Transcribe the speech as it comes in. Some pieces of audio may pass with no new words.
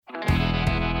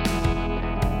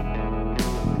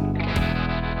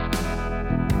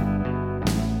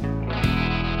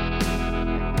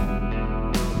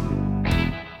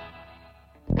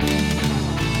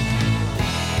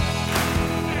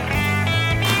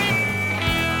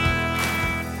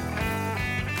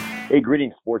Hey,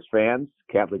 greetings, sports fans,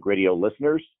 Catholic radio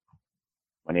listeners.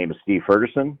 My name is Steve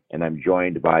Ferguson, and I'm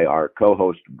joined by our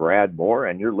co-host, Brad Moore,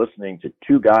 and you're listening to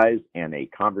Two Guys and a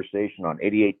Conversation on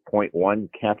 88.1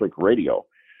 Catholic Radio.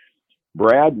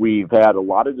 Brad, we've had a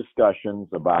lot of discussions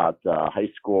about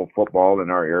high school football in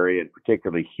our area, and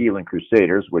particularly Heelan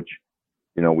Crusaders, which,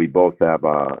 you know, we both have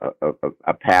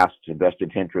a past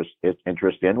vested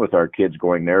interest in with our kids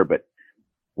going there. But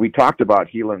we talked about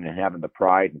Heelan and having the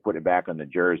pride and putting it back on the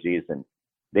jerseys, and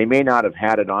they may not have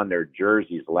had it on their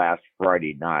jerseys last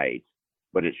Friday night,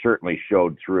 but it certainly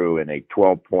showed through in a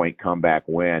 12-point comeback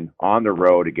win on the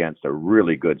road against a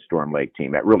really good Storm Lake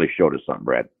team. That really showed us something,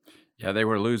 Brad. Yeah, they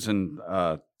were losing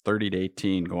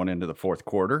 30-18 going into the fourth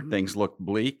quarter. Things looked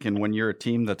bleak, and when you're a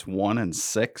team that's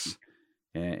 1-6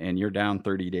 and you're down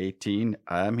 30-18,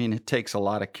 I mean, it takes a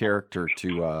lot of character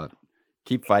to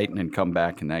keep fighting and come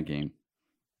back in that game.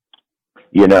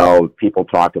 You know, people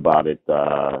talk about it.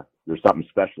 There's something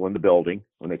special in the building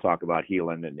when they talk about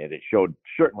Heelan, and it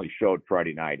certainly showed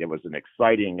Friday night. It was an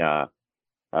exciting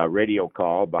radio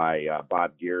call by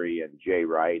Bob Geary and Jay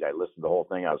Wright. I listened to the whole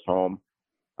thing. I was home.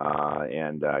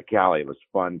 And Callie, it was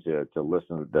fun to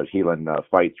listen to the Heelan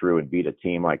fight through and beat a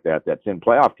team like that that's in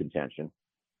playoff contention.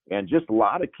 And just a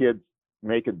lot of kids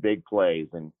making big plays.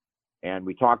 And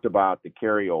we talked about the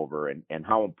carryover and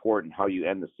how important how you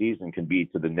end the season can be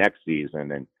to the next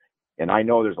season. And I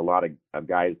know there's a lot of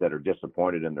guys that are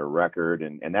disappointed in their record,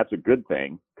 and that's a good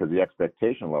thing because the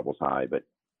expectation level's high. But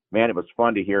man, it was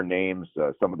fun to hear names,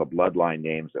 some of the bloodline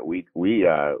names that we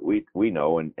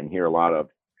know and hear a lot of.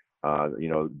 You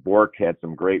know, Bork had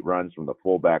some great runs from the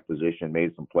fullback position,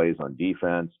 made some plays on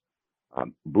defense.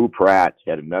 Boo Pratt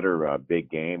had another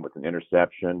big game with an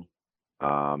interception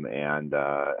and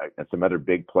some other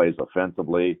big plays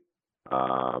offensively.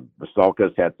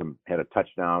 Vasulkas had a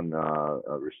touchdown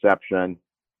reception,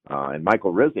 and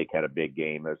Michael Rizek had a big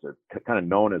game as a kind of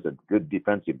known as a good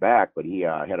defensive back, but he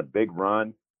had a big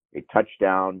run, a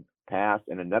touchdown pass,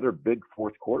 and another big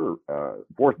fourth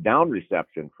down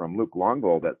reception from Luke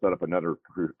Longbow that set up another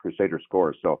Crusader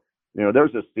score. So, you know,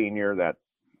 there's a senior that's,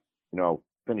 you know,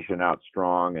 finishing out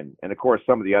strong. And of course,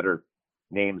 some of the other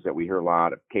names that we hear a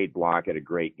lot of. Cade Block had a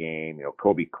great game. You know,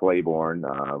 Kobe Claiborne,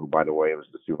 who, by the way, was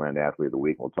the Siouxland Athlete of the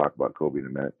Week. We'll talk about Kobe in a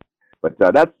minute. But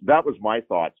that was my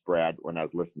thoughts, Brad, when I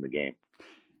was listening to the game.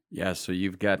 Yeah, so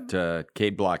you've got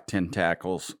Cade Block, 10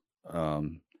 tackles.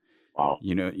 Wow.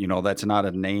 You know that's not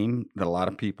a name that a lot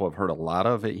of people have heard a lot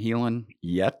of at Heelan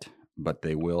yet, but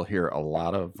they will hear a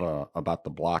lot of about the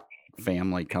Block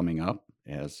family coming up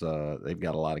as they've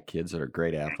got a lot of kids that are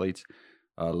great athletes.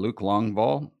 Luke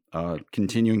Longball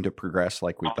continuing to progress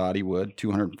like we thought he would,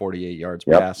 248 yards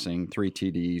passing, 3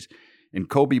 TDs. And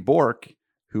Kobe Bork,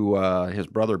 who his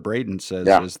brother Braden says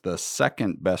is the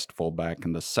second best fullback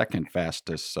and the second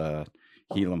fastest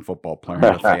Heelan football player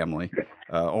in the family.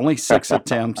 Only 6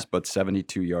 attempts, but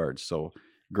 72 yards. So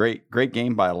great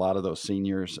game by a lot of those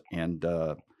seniors. And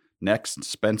next,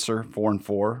 Spencer,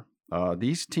 4-4.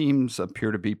 These teams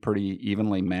appear to be pretty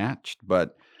evenly matched,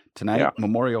 but tonight,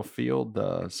 Memorial Field,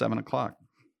 7:00.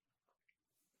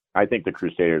 I think the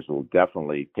Crusaders will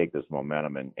definitely take this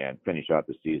momentum and finish out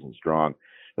the season strong.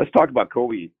 Let's talk about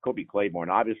Kobe Claiborne.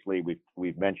 Obviously,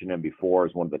 we've mentioned him before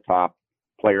as one of the top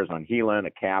players on Heelan,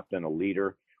 a captain, a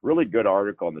leader. Really good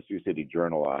article in the Sioux City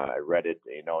Journal. I read it.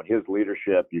 You know, in his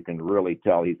leadership, you can really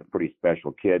tell he's a pretty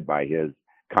special kid by his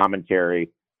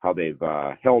commentary, how they've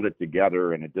held it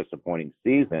together in a disappointing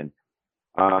season.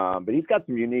 But he's got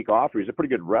some unique offers. He's a pretty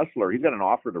good wrestler. He's got an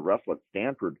offer to wrestle at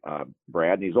Stanford,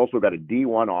 Brad, and he's also got a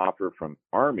D1 offer from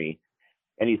Army.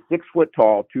 And he's 6 foot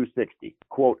tall, 260,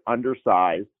 quote,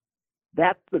 undersized.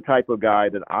 That's the type of guy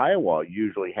that Iowa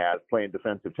usually has playing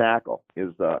defensive tackle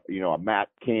is, you know, a Matt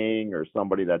King or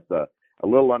somebody that's a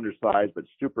little undersized but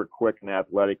super quick and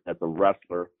athletic. That's a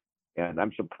wrestler. And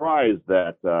I'm surprised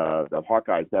that the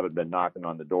Hawkeyes haven't been knocking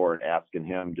on the door and asking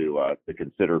him to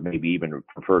consider maybe even a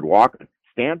preferred walk-on.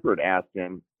 Stanford asked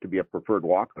him to be a preferred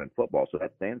walk-on in football, so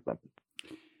that's saying something.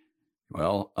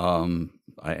 Well,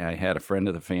 I had a friend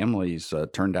of the family's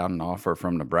turn down an offer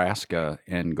from Nebraska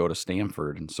and go to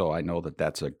Stanford, and so I know that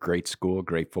that's a great school,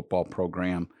 great football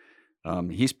program.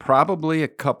 He's probably a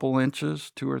couple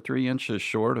inches, 2 or 3 inches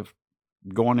short of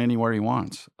going anywhere he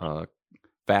wants.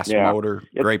 Fast motor,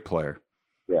 great player.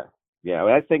 Yeah.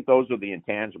 I think those are the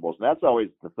intangibles, and that's always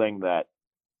the thing that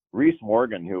Reese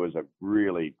Morgan, who was a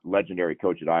really legendary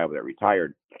coach at Iowa that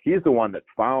retired, he's the one that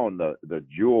found the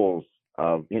jewels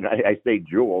of, you know, I say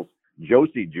jewels,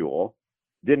 Josie Jewell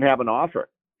didn't have an offer,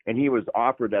 and he was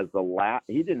offered as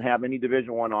he didn't have any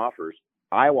Division I offers.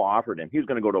 Iowa offered him. He was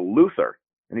going to go to Luther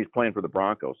and he's playing for the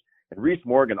Broncos. And Reese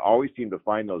Morgan always seemed to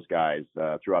find those guys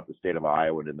throughout the state of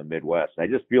Iowa and in the Midwest. And I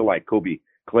just feel like Kobe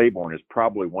Claiborne is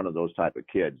probably one of those type of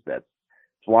kids that's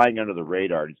flying under the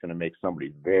radar. He's going to make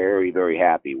somebody very, very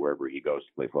happy wherever he goes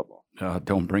to play football.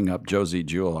 Don't bring up Josie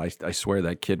Jewell. I swear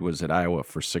that kid was at Iowa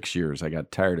for 6 years. I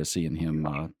got tired of seeing him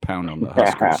pound on the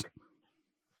Huskers.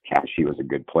 Gosh, he was a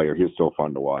good player. He was so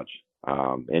fun to watch.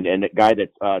 And a guy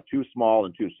that's too small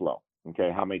and too slow.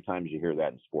 Okay, how many times you hear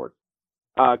that in sports?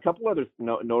 A couple other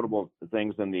notable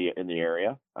things in the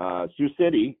area. Sioux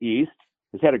City East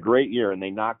has had a great year, and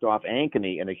they knocked off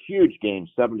Ankeny in a huge game,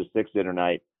 7-6 the other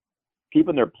night,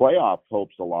 keeping their playoff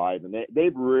hopes alive. And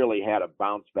they've really had a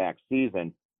bounce back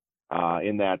season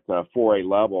in that 4A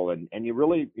level. And you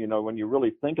really, when you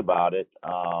really think about it,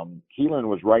 Heelan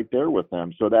was right there with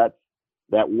them. So that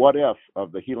what if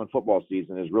of the Heelan football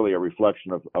season is really a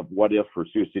reflection of what if for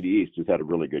Sioux City East, who's had a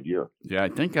really good year. Yeah, I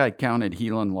think I counted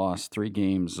Heelan lost 3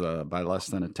 games by less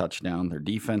than a touchdown. Their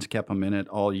defense kept them in it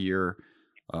all year.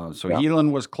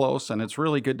 Heelan was close, and it's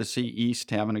really good to see East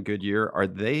having a good year. Are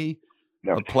they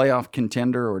a playoff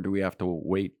contender, or do we have to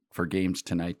wait for games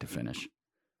tonight to finish?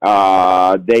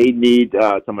 They need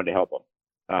someone to help them.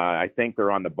 I think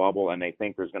they're on the bubble, and they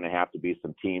think there's going to have to be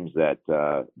some teams that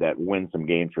win some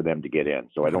games for them to get in.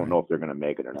 So I don't know if they're going to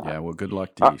make it or not. Yeah, well, good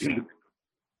luck to East.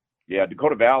 Yeah,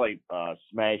 Dakota Valley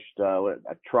smashed a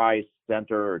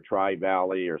Tri-Center or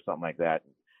Tri-Valley or something like that,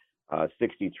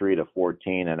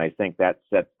 63-14, and I think that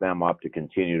sets them up to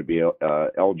continue to be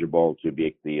eligible to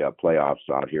be the playoffs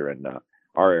out here in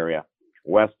our area.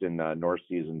 West and North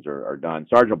seasons are done.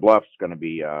 Sergeant Bluff's going to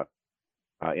be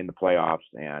in the playoffs,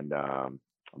 and it'll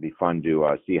be fun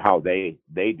to see how they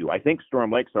do. I think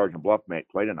Storm Lake Sergeant Bluff may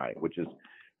play tonight, which is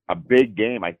a big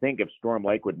game. I think if Storm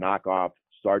Lake would knock off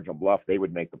Sergeant Bluff, they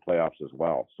would make the playoffs as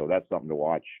well. So that's something to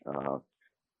watch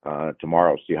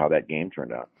tomorrow, see how that game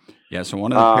turned out. Yeah, so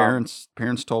one of the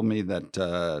parents told me that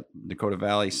Dakota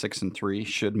Valley 6-3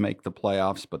 should make the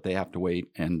playoffs, but they have to wait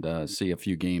and see a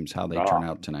few games how they turn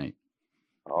out tonight.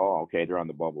 Oh, okay, they're on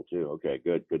the bubble too. Okay,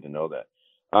 good to know that.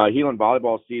 Heelan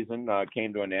volleyball season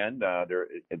came to an end.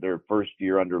 Their first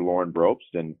year under Lauren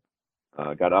Brobst, and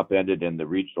got upended in the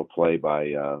regional play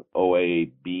by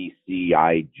OABCIG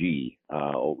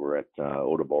over at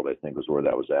Odebolt, I think was where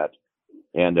that was at.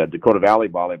 And Dakota Valley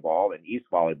volleyball and East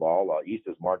volleyball. East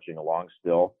is marching along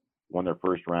still, won their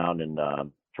first round and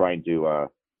trying to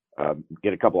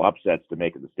get a couple upsets to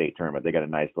make it the state tournament. They got a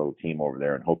nice little team over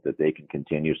there and hope that they can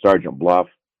continue. Sergeant Bluff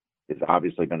is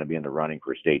obviously going to be in the running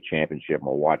for state championship, and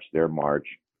we'll watch their march.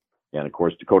 And, of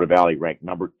course, Dakota Valley ranked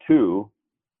number 2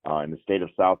 in the state of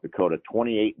South Dakota,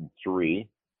 28-3,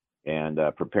 and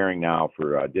preparing now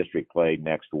for district play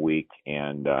next week.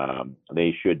 And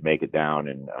they should make it down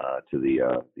and to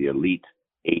the Elite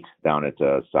 8 down at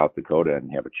South Dakota and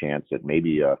have a chance at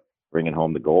maybe bringing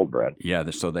home the gold, Brad. Yeah,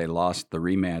 so they lost the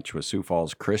rematch with Sioux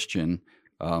Falls Christian.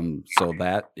 So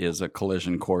that is a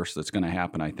collision course that's going to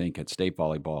happen, I think, at state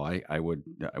volleyball. I would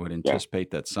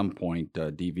anticipate that at some point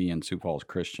DV and Sioux Falls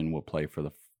Christian will play for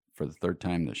the third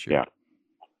time this year. Yeah.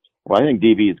 Well, I think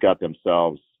DV's got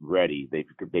themselves ready.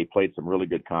 They played some really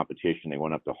good competition. They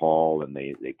went up to Hall and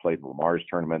they played the Lamar's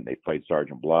tournament. They played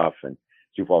Sergeant Bluff and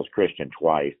Sioux Falls Christian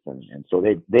twice, and so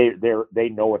they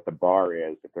know what the bar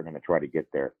is if they're going to try to get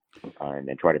there and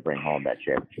then try to bring home that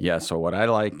championship. Yeah. So what I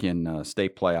like in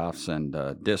state playoffs and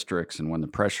districts, and when the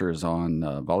pressure is on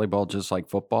volleyball, just like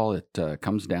football, it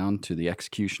comes down to the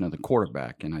execution of the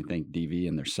quarterback, and I think DV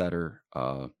and their setter,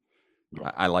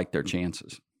 I like their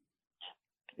chances.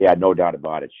 Yeah, no doubt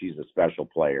about it. She's a special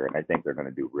player, and I think they're going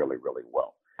to do really, really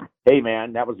well. Hey,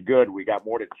 man, that was good. We got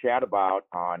more to chat about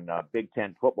on Big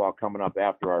Ten football coming up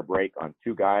after our break on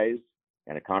Two Guys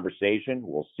and a Conversation.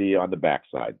 We'll see you on the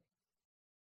backside.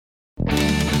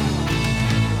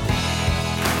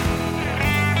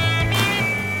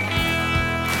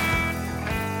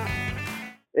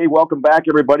 Hey, welcome back,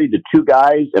 everybody, to Two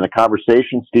Guys and a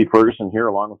Conversation. Steve Ferguson here,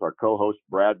 along with our co-host,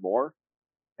 Brad Moore.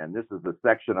 And this is the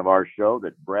section of our show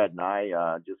that Brad and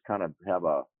I just kind of have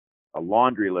a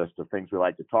laundry list of things we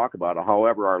like to talk about.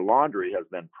 However, our laundry has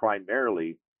been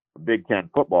primarily Big Ten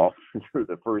football through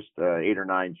the first 8 or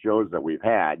 9 shows that we've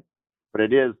had. But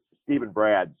it is Steve and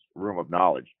Brad's room of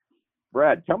knowledge.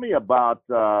 Brad, tell me about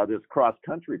this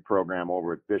cross-country program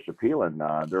over at Bishop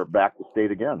Heelan. They're back to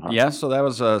state again, huh? Yeah, so that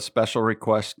was a special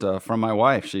request from my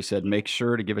wife. She said, make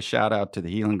sure to give a shout-out to the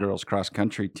Heelan girls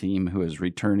cross-country team who is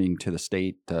returning to the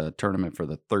state tournament for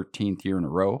the 13th year in a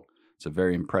row. It's a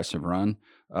very impressive run.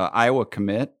 Iowa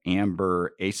commit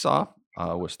Amber Asoff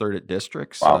was third at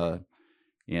districts, wow.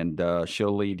 And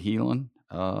she'll lead Heelan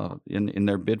in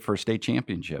their bid for a state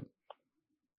championship.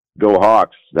 Go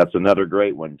Hawks. That's another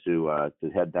great one to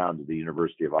head down to the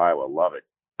University of Iowa. Love it.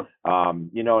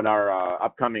 In our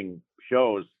upcoming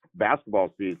shows,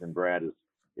 basketball season, Brad,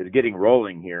 is getting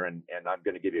rolling here, and I'm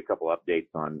going to give you a couple updates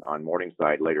on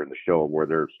Morningside later in the show where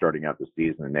they're starting out the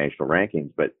season in national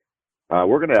rankings. But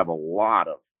we're going to have a lot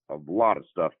of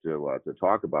stuff to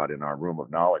talk about in our room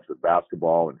of knowledge with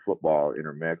basketball and football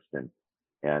intermixed, and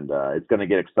it's going to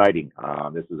get exciting.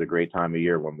 This is a great time of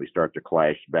year when we start to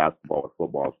clash basketball with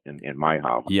football in my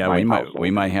house. Yeah, we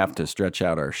might have to stretch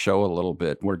out our show a little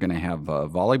bit. We're going to have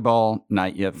volleyball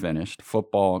not yet finished,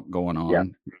 football going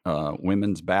on,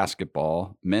 women's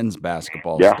basketball, men's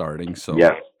basketball starting. So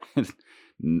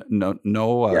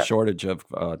no shortage of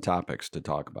topics to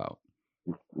talk about.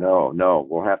 No,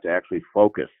 we'll have to actually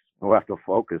focus. We'll have to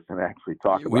focus and actually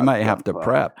talk. We might have to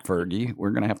prep, Fergie.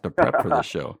 We're going to have to prep for the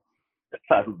show.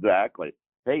 Exactly.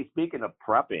 Hey, speaking of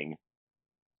prepping,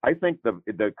 I think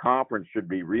the conference should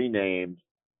be renamed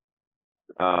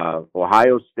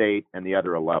Ohio State and the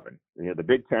other 11. The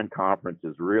Big Ten Conference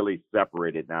is really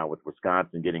separated now with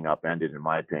Wisconsin getting upended, in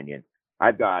my opinion.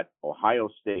 I've got Ohio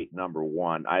State number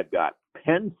 1. I've got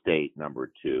Penn State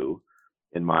number 2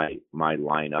 in my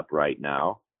lineup right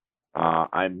now.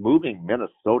 I'm moving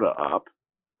Minnesota up.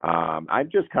 I'm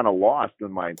just kind of lost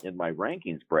in my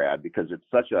rankings, Brad, because it's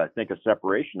such a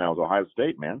separation now with Ohio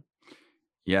State, man.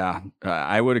 Yeah,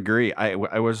 I would agree. I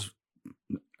was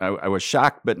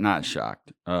shocked, but not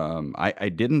shocked. I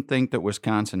didn't think that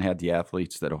Wisconsin had the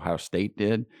athletes that Ohio State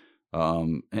did.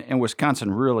 And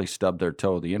Wisconsin really stubbed their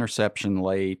toe. The interception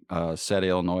late set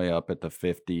Illinois up at the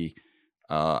 50.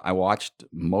 I watched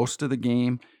most of the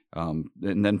game. And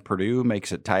then Purdue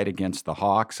makes it tight against the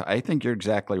Hawks. I think you're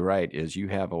exactly right, is you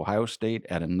have Ohio State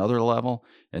at another level,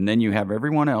 and then you have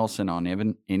everyone else, and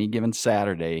on any given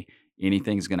Saturday,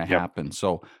 anything's going to happen.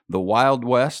 So the Wild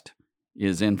West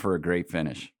is in for a great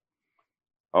finish.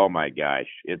 Oh, my gosh.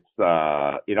 It's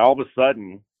all of a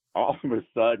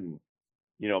sudden,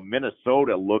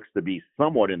 Minnesota looks to be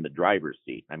somewhat in the driver's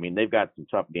seat. I mean, they've got some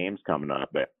tough games coming up,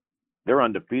 but they're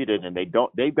undefeated, and they've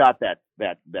got that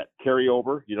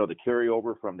carryover, the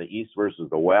carryover from the East versus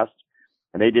the West,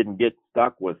 and they didn't get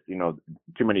stuck with, too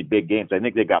many big games. I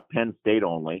think they got Penn State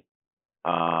only.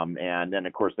 And then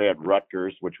of course they had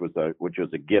Rutgers, which was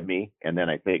a gimme, and then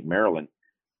I think Maryland.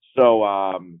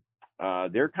 So,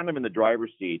 they're kind of in the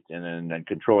driver's seat and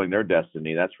controlling their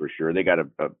destiny. That's for sure. They got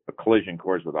a collision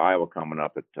course with Iowa coming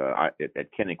up at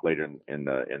Kinnick later in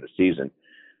the season.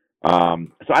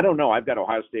 So I don't know. I've got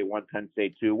Ohio State 1, Penn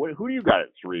State 2. Who do you got at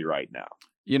 3 right now?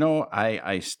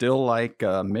 I still like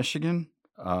Michigan.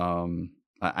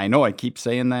 I know I keep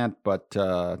saying that, but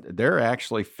they're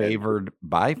actually favored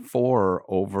by 4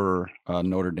 over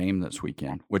Notre Dame this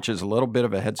weekend, which is a little bit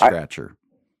of a head scratcher.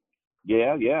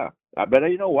 Yeah. But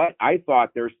you know what? I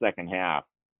thought their second half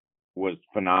was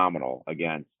phenomenal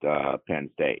against Penn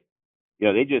State.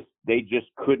 They just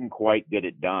couldn't quite get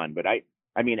it done. But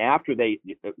I mean, after they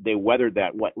weathered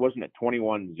that, what wasn't it,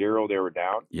 21-0 they were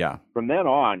down? Yeah. From then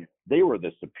on, they were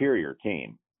the superior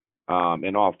team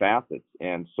in all facets.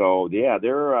 And so, yeah,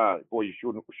 they're you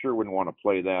sure wouldn't want to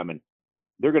play them, and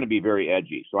they're going to be very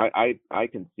edgy. So I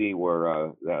can see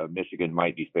where Michigan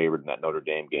might be favored in that Notre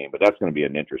Dame game, but that's going to be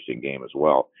an interesting game as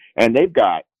well. And they've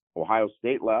got Ohio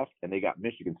State left, and they got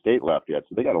Michigan State left yet,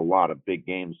 so they got a lot of big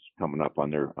games coming up on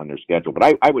their schedule.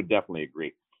 But I would definitely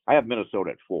agree. I have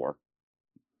Minnesota at 4.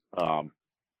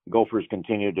 Gophers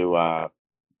continue to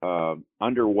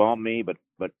underwhelm me, but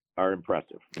are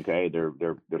impressive. Okay, they're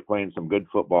playing some good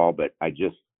football, but I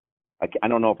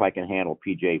don't know if I can handle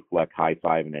PJ Fleck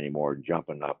high-fiving anymore and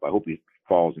jumping up. I hope he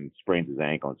falls and sprains his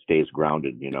ankle and stays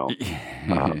grounded.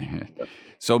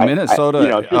 So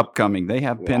Minnesota upcoming, they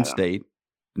have Penn State,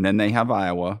 and then they have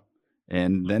Iowa,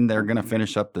 and then they're going to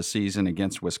finish up the season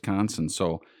against Wisconsin.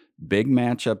 So big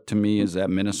matchup to me is that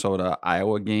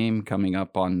Minnesota-Iowa game coming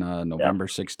up on November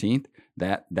 16th.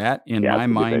 That in my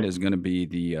mind is going to be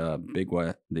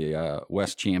the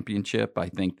West Championship. I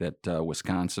think that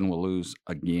Wisconsin will lose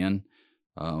again.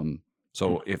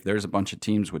 So if there's a bunch of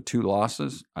teams with 2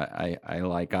 losses, I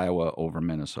like Iowa over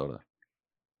Minnesota.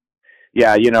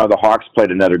 Yeah, the Hawks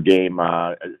played another game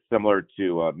similar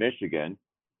to Michigan.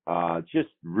 Just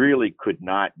really could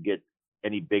not get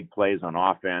any big plays on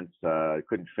offense,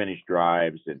 couldn't finish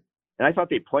drives. And I thought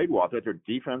they played well. I thought their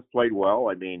defense played well.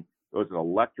 I mean, it was an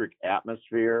electric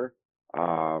atmosphere,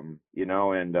 and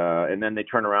then they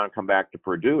turn around and come back to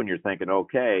Purdue, and you're thinking,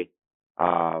 okay,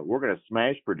 we're going to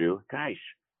smash Purdue. Gosh,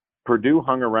 Purdue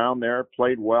hung around there,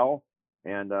 played well,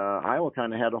 and Iowa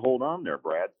kind of had to hold on there,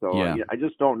 Brad. So I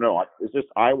just don't know. It's just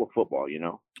Iowa football,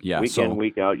 Yeah, week in,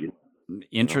 week out.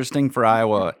 Interesting for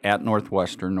Iowa at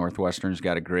Northwestern. Northwestern's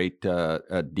got a great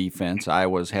defense.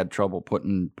 Iowa's had trouble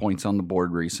putting points on the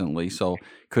board recently, so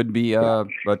could be a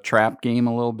trap game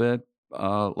a little bit.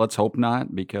 Let's hope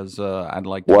not, because I'd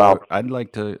like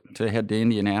to head to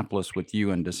Indianapolis with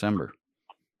you in December.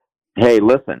 Hey,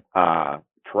 listen,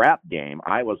 trap game.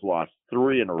 Iowa's lost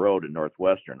 3 in a row to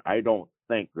Northwestern. I don't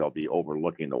think they'll be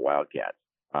overlooking the Wildcats.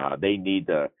 They need.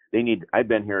 I've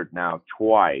been here now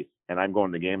twice, and I'm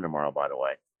going to the game tomorrow, by the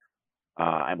way.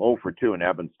 I'm 0 for 2 in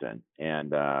Evanston,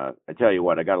 and I tell you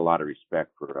what, I got a lot of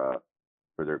respect for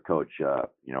their coach.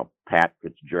 Pat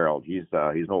Fitzgerald. He's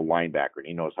an old linebacker, and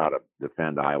he knows how to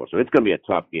defend Iowa. So it's going to be a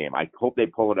tough game. I hope they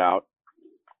pull it out,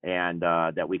 and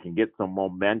that we can get some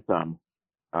momentum.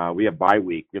 We have bye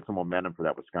week. Get some momentum for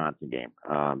that Wisconsin game,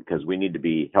 because we need to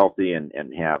be healthy and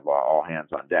have all hands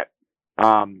on deck.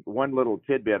 One little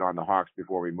tidbit on the Hawks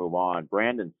before we move on.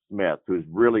 Brandon Smith, who's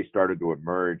really started to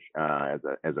emerge as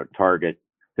a target.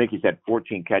 I think he's had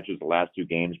 14 catches the last 2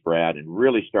 games, Brad, and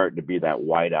really starting to be that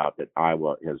wideout that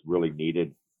Iowa has really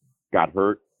needed. Got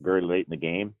hurt very late in the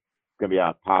game. It's going to be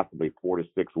out possibly 4 to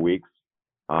 6 weeks,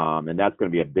 and that's going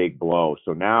to be a big blow.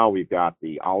 So now we've got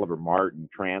the Oliver Martin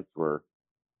transfer,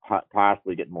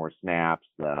 possibly getting more snaps.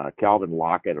 Calvin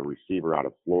Lockett, a receiver out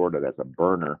of Florida that's a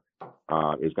burner,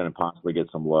 is going to possibly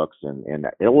get some looks, and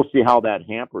we'll see how that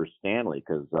hampers Stanley,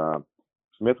 because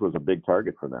Smith was a big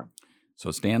target for them. So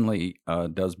Stanley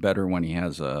does better when he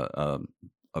has a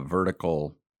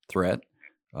vertical threat.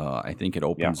 I think it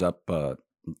opens up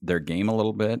their game a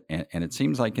little bit, and it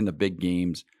seems like in the big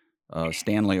games,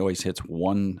 Stanley always hits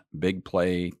one big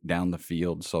play down the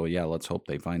field. So yeah, let's hope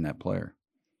they find that player.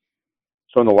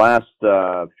 So in the last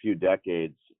few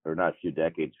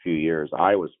years,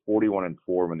 Iowa's 41-4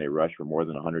 when they rush for more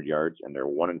than 100 yards, and they're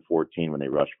 1-14 when they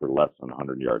rush for less than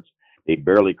 100 yards. They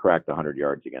barely cracked 100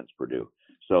 yards against Purdue.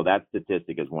 So that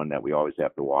statistic is one that we always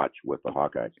have to watch with the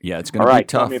Hawkeyes. Yeah, it's going to be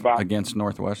tough against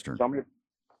Northwestern.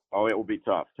 It will be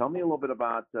tough. Tell me a little bit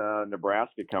about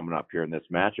Nebraska coming up here in this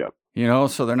matchup.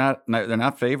 So they're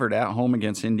not favored at home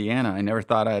against Indiana. I never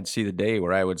thought I'd see the day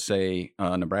where I would say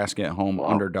Nebraska at home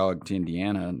underdog to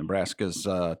Indiana. Nebraska's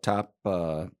top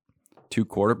 2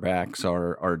 quarterbacks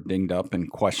are dinged up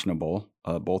and questionable.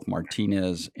 Both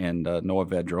Martinez and Noah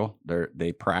Vedral.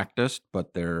 They practiced,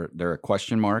 but they're a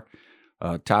question mark.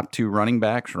 Top 2 running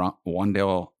backs,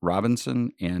 Wan'Dale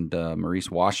Robinson and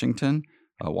Maurice Washington.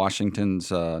 Washington's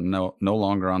no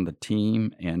longer on the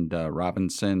team, and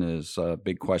Robinson is a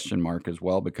big question mark as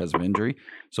well because of injury.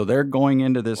 So they're going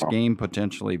into this game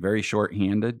potentially very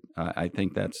short-handed. I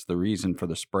think that's the reason for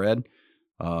the spread.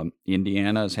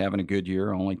 Indiana is having a good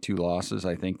year, only 2 losses.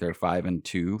 I think they're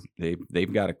 5-2.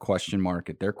 They've got a question mark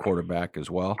at their quarterback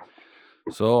as well.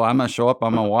 So I'm gonna show up.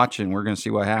 I'm gonna watch it, and we're gonna see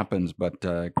what happens. But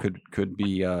could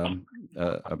be a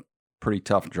pretty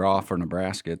tough draw for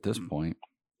Nebraska at this point.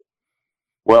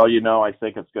 Well, I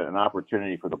think it's an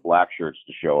opportunity for the black shirts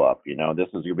to show up. This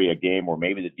is going to be a game where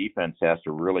maybe the defense has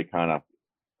to really kind of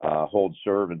hold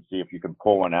serve and see if you can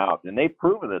pull one out. And they've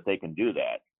proven that they can do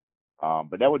that.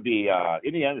 But that would be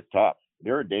Indiana's tough.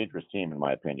 They're a dangerous team, in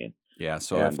my opinion. Yeah.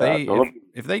 So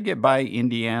if they get by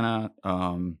Indiana,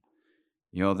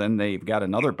 then they've got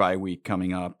another bye week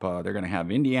coming up. They're going to have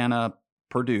Indiana,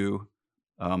 Purdue.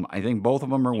 I think both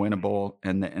of them are winnable,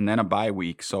 and then a bye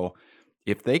week. So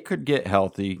if they could get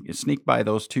healthy, sneak by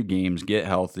those 2 games, get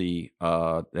healthy,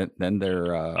 then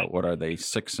they're what are they,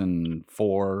 6-4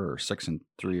 or 6-3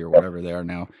 or whatever they are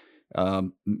now.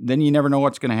 Then you never know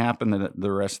what's going to happen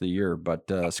the rest of the year.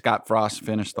 But Scott Frost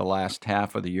finished the last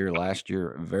half of the year last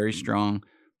year very strong.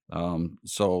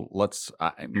 So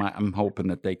I'm hoping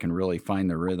that they can really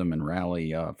find the rhythm and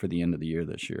rally for the end of the year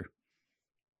this year.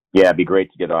 Yeah, it'd be great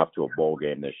to get off to a bowl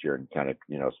game this year and kind of,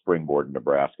 springboard in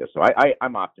Nebraska. So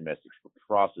I'm optimistic.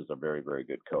 Frost is a very, very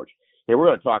good coach. Hey, we're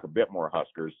going to talk a bit more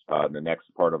Huskers in the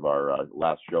next part of our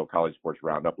last show, College Sports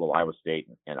Roundup, little Iowa State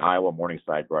and Iowa,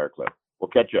 Morningside, Briarcliff. We'll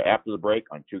catch you after the break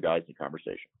on Two Guys in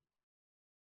Conversation.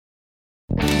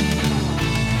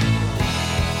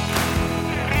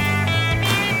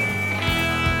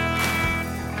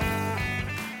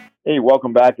 Hey,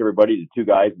 welcome back, everybody, to Two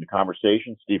Guys in the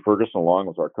Conversation. Steve Ferguson, along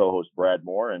with our co-host Brad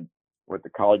Moore, and we're at the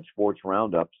College Sports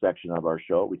Roundup section of our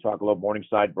show. We talk a little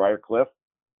Morningside, Briarcliff,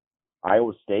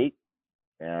 Iowa State,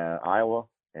 Iowa,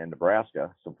 and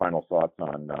Nebraska. Some final thoughts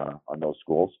on those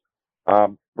schools.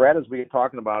 Brad, as we were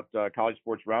talking about College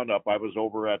Sports Roundup, I was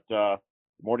over at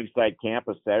Morningside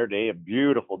campus Saturday, a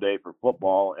beautiful day for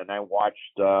football, and I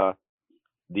watched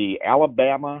the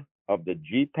Alabama of the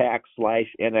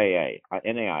GPAC/NAIA,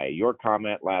 your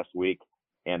comment last week,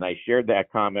 and I shared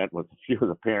that comment with a few of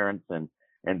the parents, and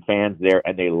and fans there,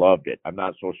 and they loved it. I'm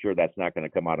not so sure that's not going to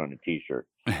come out on a T-shirt,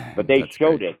 but they That's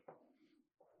showed great. it.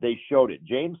 They showed it.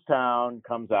 Jamestown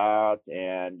comes out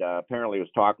and apparently was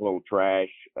talking a little trash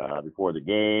before the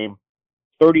game.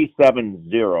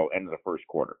 37-0 end of the first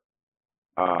quarter.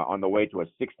 On the way to a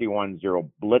 61-0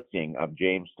 blitzing of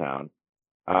Jamestown.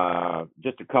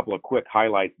 Just a couple of quick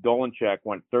highlights. Dolenchek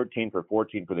went 13 for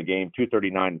 14 for the game,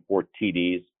 239 and 4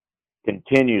 TDs.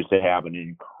 Continues to have an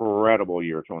incredible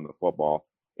year throwing the football.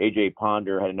 A.J.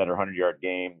 Ponder had another 100-yard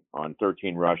game on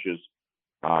 13 rushes.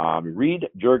 Reed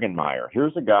Jurgenmeyer.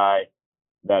 Here's a guy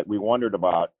that we wondered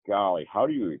about, golly, how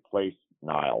do you replace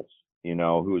Niles?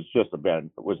 Who's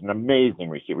was an amazing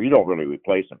receiver. You don't really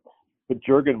replace him. But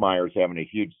Jurgenmeyer's having a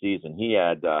huge season. He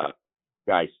had,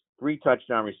 3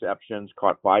 touchdown receptions,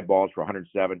 caught 5 balls for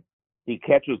 107. He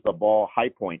catches the ball high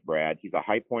point, Brad. He's a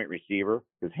high point receiver.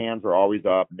 His hands are always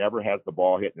up, never has the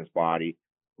ball hitting his body,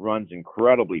 runs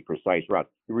incredibly precise routes.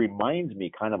 He reminds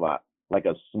me kind of like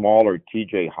a smaller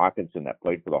T.J. Hawkinson that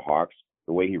played for the Hawks,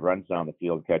 the way he runs down the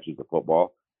field and catches the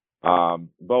football.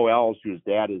 Bo Ells, whose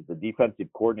dad is the defensive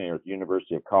coordinator at the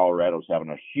University of Colorado, is having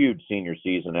a huge senior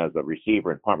season as a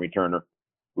receiver and punt returner,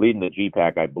 leading the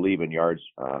GPAC, I believe, in yards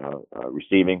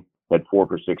receiving, had 4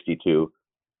 for 62.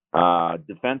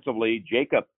 Defensively,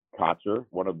 Jacob Kotzer,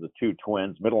 one of the 2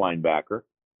 twins, middle linebacker,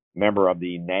 member of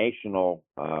the National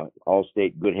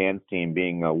All-State Good Hands team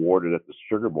being awarded at the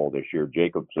Sugar Bowl this year.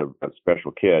 Jacob's a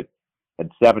special kid,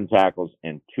 had 7 tackles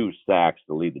and 2 sacks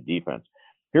to lead the defense.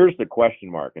 Here's the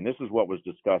question mark, and this is what was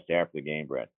discussed after the game,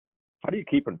 Brett. How do you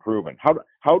keep improving?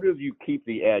 How do you keep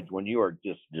the edge when you are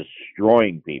just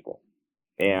destroying people?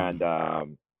 And,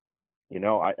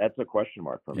 that's a question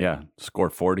mark for me. Yeah, score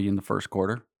 40 in the first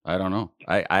quarter. I don't know.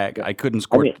 I couldn't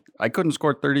score. I couldn't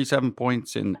score 37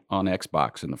 points on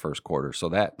Xbox in the first quarter. So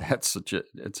that's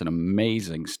it's an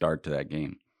amazing start to that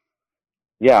game.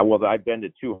 Yeah, well, I've been to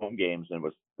 2 home games, and it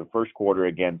was the first quarter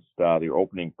against the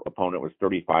opening opponent was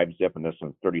 35-zip, and this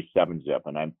one's 37-zip.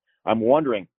 And I'm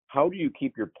wondering, how do you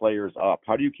keep your players up?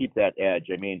 How do you keep that edge?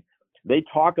 I mean, they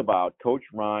talk about Coach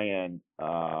Ryan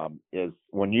is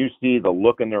when you see the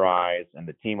look in their eyes and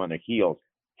the team on their heels,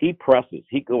 he presses.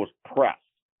 He goes press.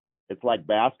 It's like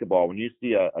basketball when you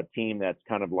see a team that's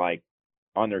kind of like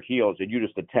on their heels and you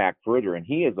just attack further. And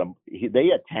they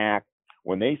attack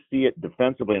when they see it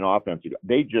defensively and offensively.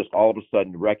 They just all of a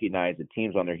sudden recognize the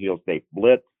team's on their heels. They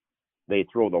blitz. They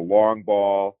throw the long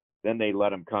ball. Then they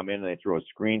let them come in and they throw a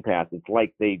screen pass. It's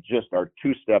like they just are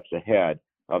 2 steps ahead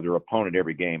of their opponent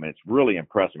every game, and it's really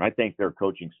impressive. I think their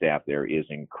coaching staff there is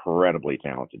incredibly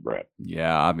talented, Brett.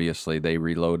 Yeah, obviously they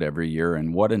reload every year,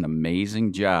 and what an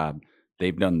amazing job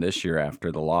they've done this year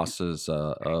after the losses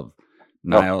of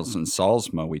Niles and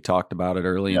Salzma. We talked about it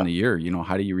early in the year.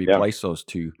 How do you replace those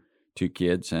two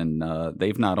kids? And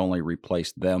they've not only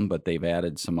replaced them, but they've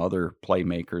added some other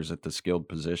playmakers at the skilled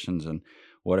positions, and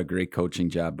what a great coaching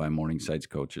job by Morningside's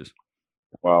coaches.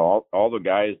 Well, all the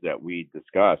guys that we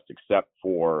discussed, except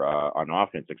for on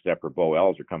offense, except for Bo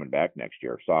Ells, are coming back next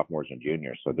year, sophomores and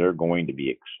juniors. So they're going to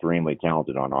be extremely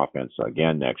talented on offense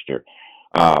again next year.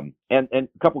 And a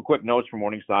couple quick notes from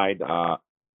Morningside.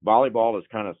 Volleyball is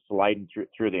kind of sliding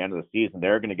through the end of the season.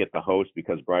 They're going to get the host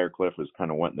because Briarcliff was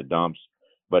kind of went in the dumps,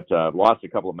 but lost a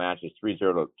couple of matches,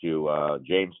 3-0 to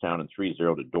Jamestown and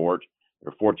 3-0 to Dordt.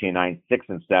 They're 14-9,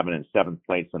 6-7, and 7th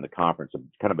place in the conference.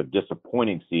 Kind of a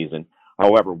disappointing season.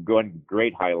 However,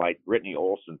 great highlight, Brittany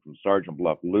Olson from Sergeant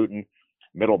Bluff Luton,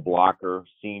 middle blocker,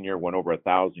 senior, went over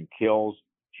 1,000 kills.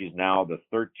 She's now the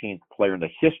 13th player in the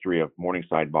history of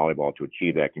Morningside volleyball to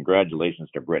achieve that. Congratulations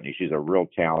to Brittany. She's a real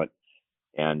talent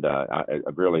and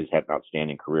really has had an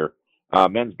outstanding career.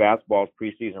 Men's basketball is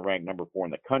preseason ranked number 4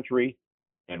 in the country,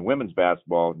 and women's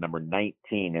basketball number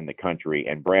 19 in the country.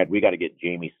 And Brad, we got to get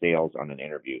Jamie Sales on an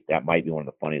interview. That might be one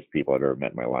of the funniest people I've ever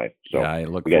met in my life. So yeah, I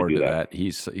look forward to that.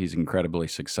 He's incredibly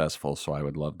successful, so I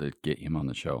would love to get him on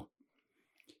the show.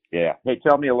 Yeah. Hey,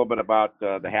 tell me a little bit about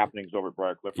the happenings over at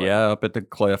Briarcliff. Yeah, up at the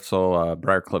Cliff. So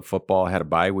Briarcliff football had a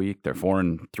bye week. They're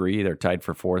 4-3. They're tied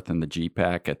for 4th in the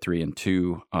GPAC at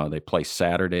 3-2. They play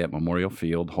Saturday at Memorial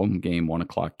Field. Home game,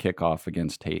 1:00 kickoff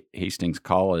against Hastings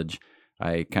College.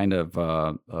 I kind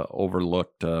of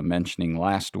overlooked mentioning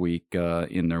last week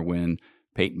in their win,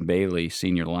 Peyton Bailey,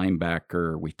 senior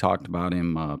linebacker. We talked about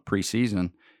him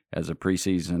preseason as a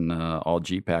preseason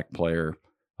all-GPAC player.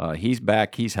 He's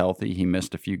back. He's healthy. He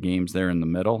missed a few games there in the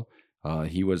middle.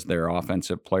 He was their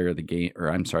offensive player of the game,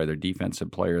 their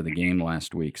defensive player of the game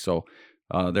last week. So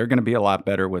they're going to be a lot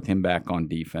better with him back on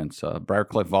defense.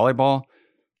 Briarcliff volleyball,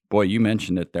 Boy, you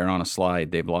mentioned it there on a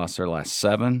slide. They've lost their last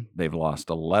 7. They've lost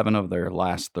 11 of their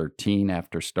last 13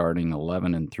 after starting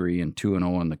 11-3 and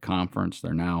 2-0 in the conference.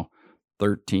 They're now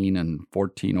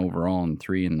 13-14 overall and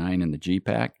 3-9 in the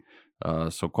GPAC.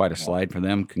 So quite a slide for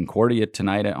them. Concordia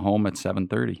tonight at home at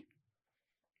 7:30.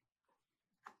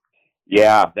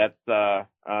 Yeah, that's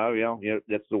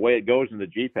that's the way it goes in the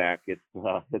GPAC. It's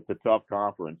a tough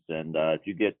conference, and if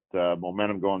you get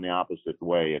momentum going the opposite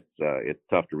way, it's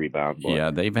tough to rebound. Yeah,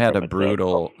 they've had a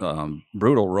brutal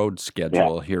road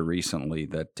schedule here recently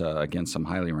that against some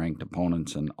highly ranked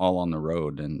opponents and all on the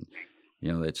road, and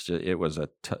it was a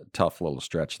tough little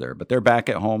stretch there. But they're back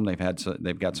at home.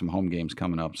 They've got some home games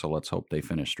coming up, so let's hope they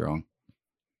finish strong.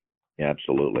 Yeah,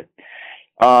 absolutely.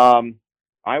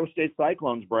 Iowa State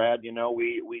Cyclones, Brad,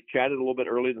 we chatted a little bit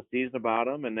early in the season about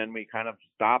them, and then we kind of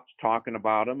stopped talking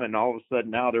about them, and all of a sudden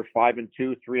now they're 5-2,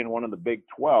 3-1 in the Big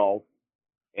 12,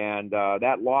 and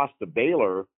that loss to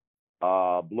Baylor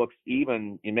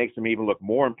it makes them even look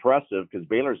more impressive because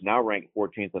Baylor's now ranked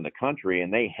 14th in the country,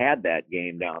 and they had that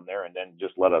game down there and then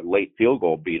just let a late field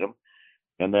goal beat them.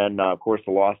 And then, of course,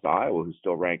 the loss to Iowa, who's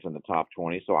still ranked in the top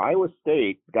 20. So Iowa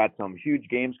State got some huge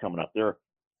games coming up. They're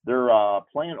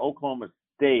playing Oklahoma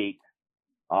State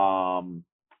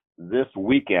this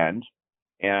weekend,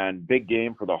 and big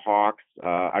game for the Hawks.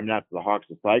 I'm not the Hawks,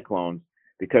 the Cyclones,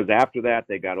 because after that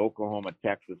they got Oklahoma,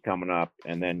 Texas coming up,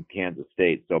 and then Kansas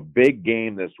State. So big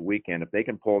game this weekend. If they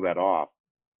can pull that off,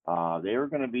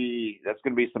 that's going to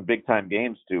be some big time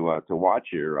games to watch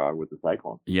here with the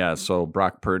Cyclones. Yeah. So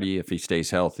Brock Purdy, if he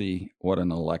stays healthy, what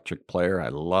an electric player! I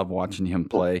love watching him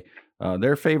play.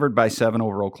 They're favored by 7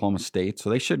 over Oklahoma State,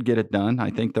 so they should get it done. I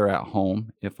think they're at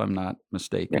home, if I'm not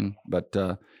mistaken. Yeah.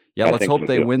 But, let's hope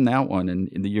they win that one. And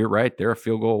you're right. They're a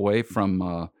field goal away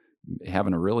from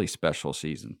having a really special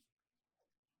season.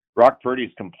 Brock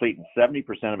Purdy's completing 70%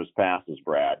 of his passes,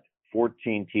 Brad.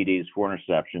 14 TDs, 4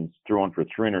 interceptions, throwing for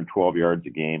 312 yards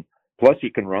a game. Plus, he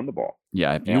can run the ball.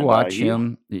 Yeah, if you watch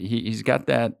him, he's got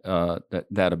that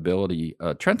ability.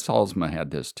 Trent Salzman had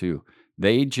this too.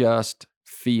 They just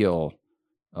feel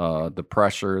the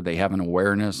pressure. They have an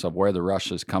awareness of where the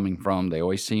rush is coming from. They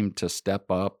always seem to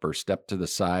step up or step to the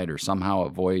side or somehow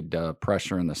avoid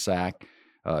pressure in the sack.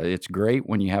 It's great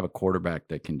when you have a quarterback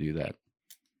that can do that.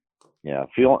 Yeah,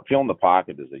 feeling the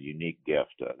pocket is a unique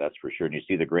gift, that's for sure. And you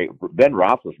see the great Ben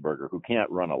Roethlisberger, who can't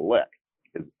run a lick,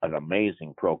 is an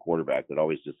amazing pro quarterback that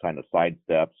always just kind of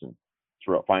sidesteps and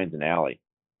finds an alley.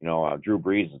 Drew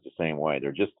Brees is the same way.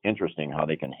 They're just interesting how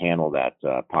they can handle that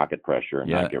pocket pressure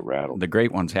and not get rattled. The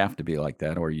great ones have to be like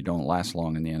that, or you don't last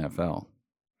long in the NFL.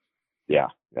 Yeah,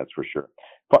 that's for sure.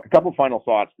 A couple final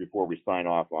thoughts before we sign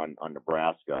off on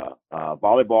Nebraska.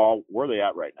 Volleyball, where are they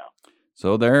at right now?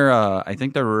 So I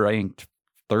think they're ranked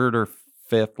 3rd or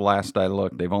 5th last I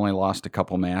looked. They've only lost a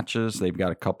couple matches. They've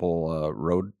got a couple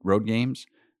road games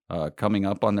coming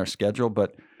up on their schedule,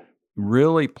 but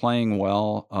really playing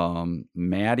well.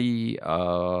 Maddie,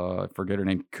 I forget her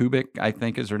name, Kubik, I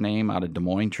think is her name, out of Des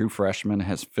Moines, true freshman,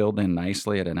 has filled in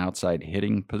nicely at an outside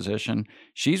hitting position.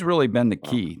 She's really been the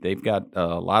key. They've got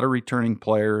a lot of returning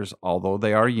players, although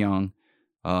they are young.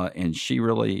 And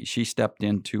she stepped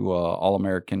into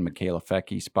All-American Michaela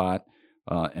Fecky spot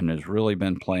and has really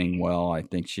been playing well. I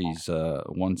think she's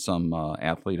won some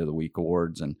Athlete of the Week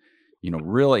awards and,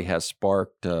 really has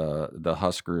sparked the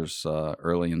Huskers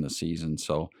early in the season.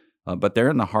 So, but they're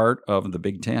in the heart of the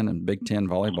Big Ten, and Big Ten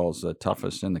volleyball is the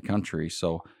toughest in the country.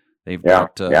 So they've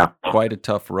got quite a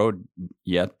tough road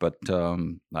yet, but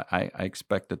I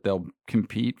expect that they'll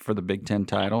compete for the Big Ten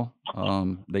title.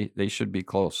 They should be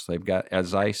close. They've got,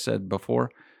 as I said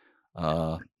before,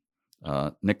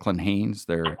 Nicklin Haynes,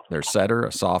 their setter,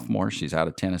 a sophomore. She's out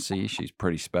of Tennessee. She's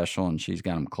pretty special, and she's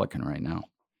got them clicking right now.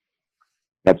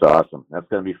 That's awesome. That's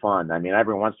going to be fun. I mean,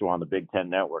 every once in a while on the Big Ten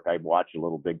Network, I watch a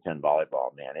little Big Ten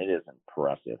volleyball. Man, it is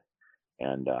impressive.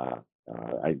 And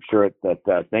I'm sure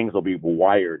that things will be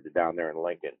wired down there in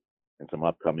Lincoln in some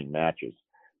upcoming matches.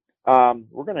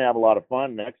 We're going to have a lot of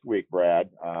fun next week,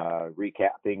 Brad,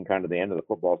 recapping kind of the end of the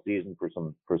football season for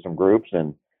some groups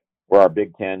and where our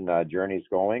Big Ten journey is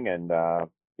going, and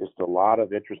just a lot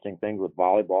of interesting things with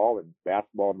volleyball and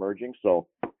basketball emerging. So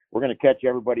we're going to catch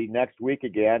everybody next week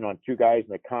again on Two Guys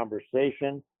in a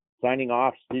Conversation. Signing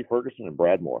off, Steve Ferguson and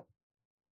Brad Moore.